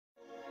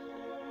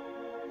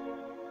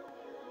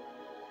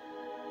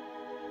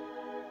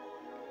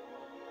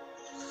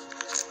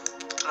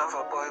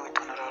Lover Boy with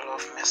another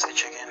love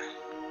message again.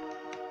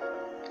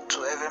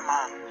 To every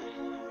man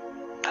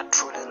that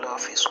truly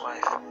loves his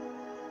wife,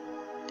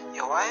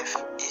 your wife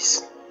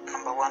is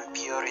number one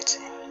priority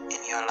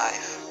in your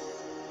life.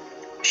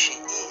 She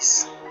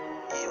is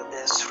your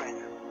best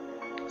friend,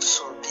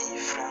 so be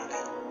friendly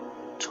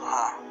to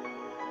her.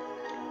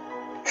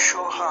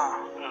 Show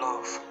her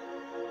love.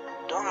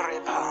 Don't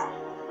rape her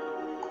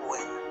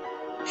when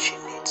she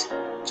needs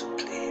to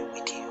play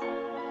with you.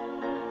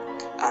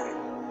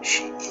 And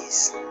she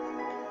is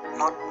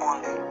not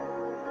only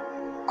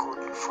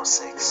good for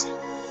sex,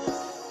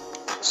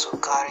 so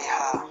carry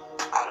her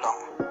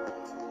along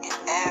in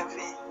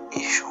every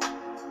issue,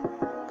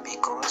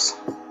 because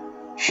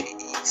she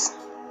is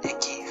a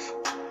gift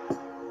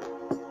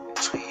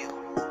to you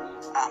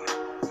and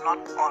not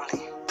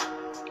only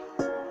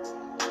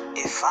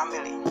a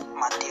family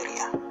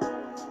material.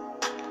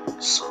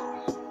 So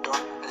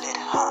don't let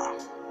her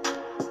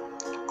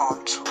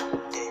onto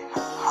the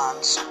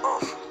hands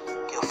of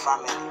your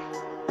family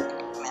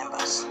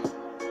members.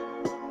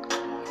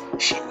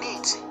 She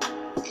needs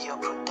your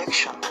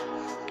protection.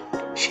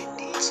 She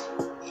needs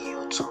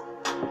you to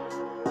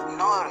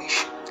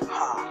nourish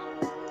her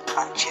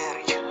and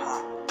cherish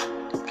her.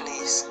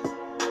 Please,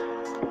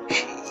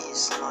 she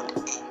is not a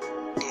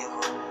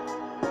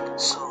devil,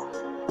 so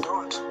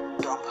don't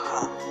dump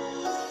her,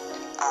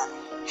 and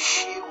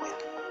she will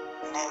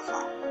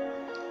never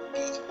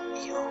be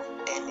your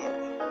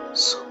enemy.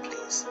 So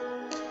please,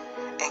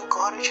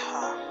 encourage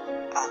her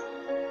and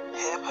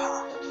help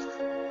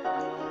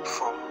her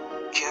from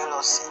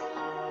jealousy,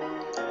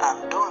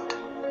 and don't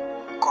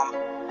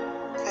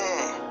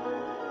compare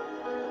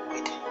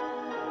with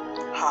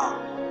her.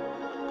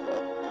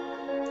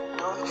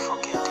 Don't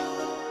forget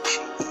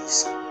she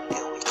is a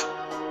weak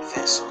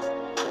vessel,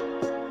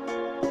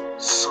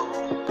 so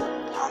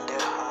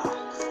handle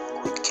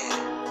her with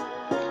care.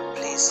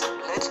 Please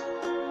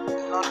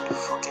not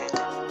forget,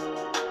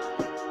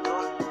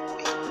 don't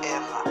be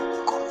ever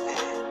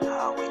compare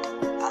her with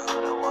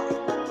another one,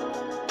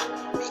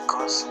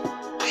 because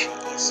she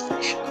is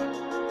special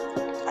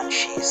and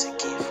she is a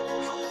gift.